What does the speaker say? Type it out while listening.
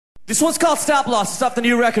This one's called Stop Loss. It's off the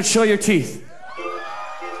new record, Show Your Teeth.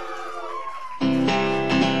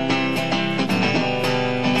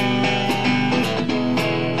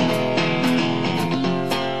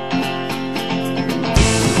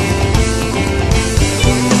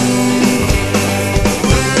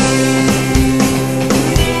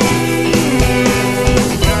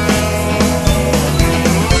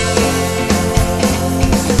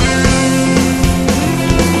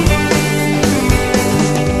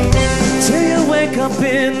 Up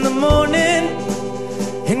in the morning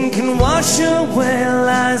and can wash away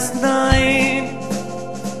last night.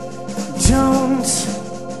 Don't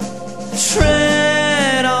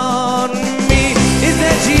tread on me. Is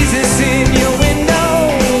that Jesus in your window?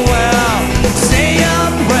 Well, say a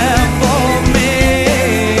prayer for me,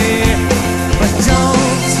 but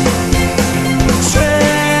don't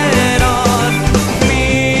tread on me.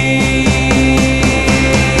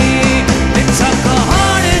 It took a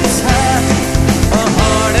heart attack, a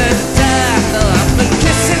heart attack. I've been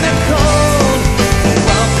kissing the cold,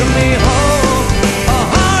 welcome me home. A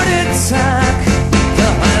heart attack to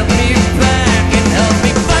help me back and help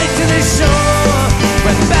me fight to the shore,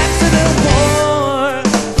 right back to the war.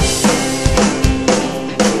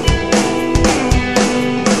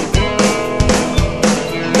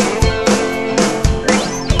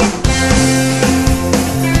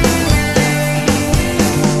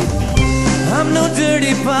 I'm no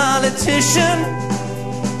dirty politician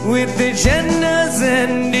with agendas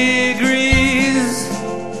and degrees,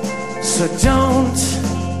 so don't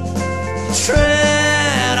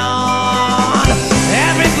tread on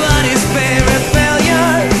everybody's favorite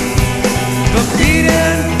failure,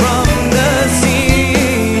 forbidden from the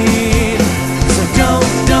scene. So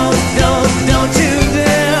don't you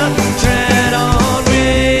dare tread on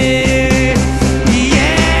me.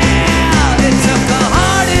 Yeah, it took a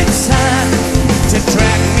heart attack to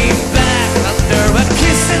drag me back after a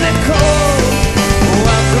kiss in the cold,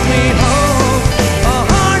 welcome me home. A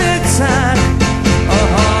heart attack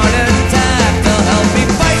to help me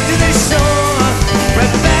fight to the shore,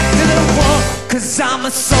 right back to the war. 'Cause I'm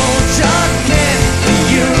a soldier, kid,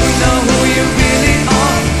 you know who you really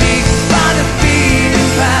are. Beat by the beating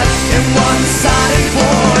path in one-sided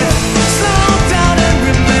war. Slow down and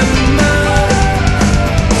remember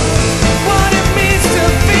what it means to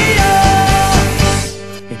be yours.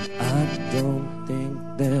 And I don't think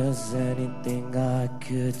there's anything I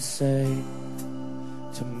could say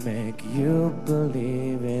to make you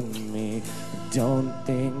believe in me. Don't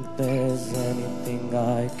think there's anything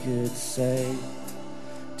I could say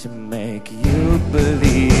to make you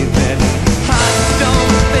believe in. I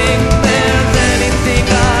don't think there's anything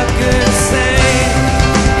I could say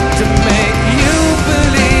to make you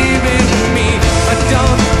believe in me. I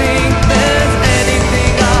don't think there's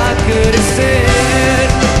anything I could have said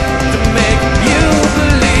to make you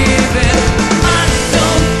believe in. I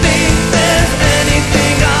don't think there's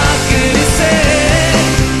anything I could have said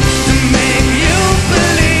to make you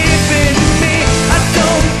believe in me. I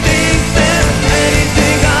don't think there's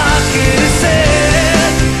anything I could have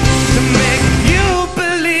said to make you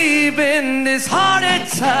believe in. This heart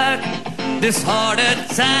attack, this heart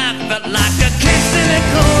attack felt like a kiss in the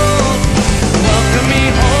cold, welcome me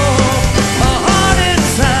home. A heart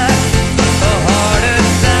attack, a heart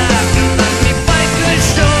attack to let me fight to the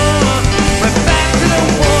shore, right back to the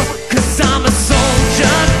war. 'Cause I'm a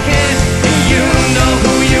soldier, kid, and you know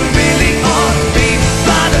who you really are. Beat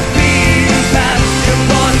by the beating path in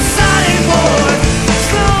one-sided war.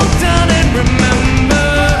 Slow down and remember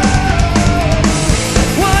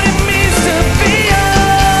what it means to be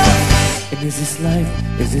yours. And is this life?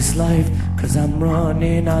 Is this life? 'Cause I'm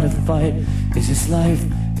running out of fight. Is this life?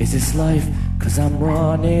 Is this life? 'Cause I'm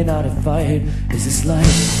running out of fight. Is this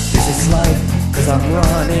life? Is this life? 'Cause I'm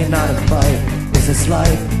running out of fight. Is this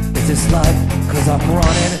life? Is this life? 'Cause I'm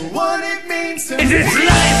running. What it means to Is this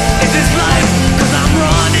life? Is this life? 'Cause I'm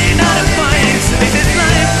running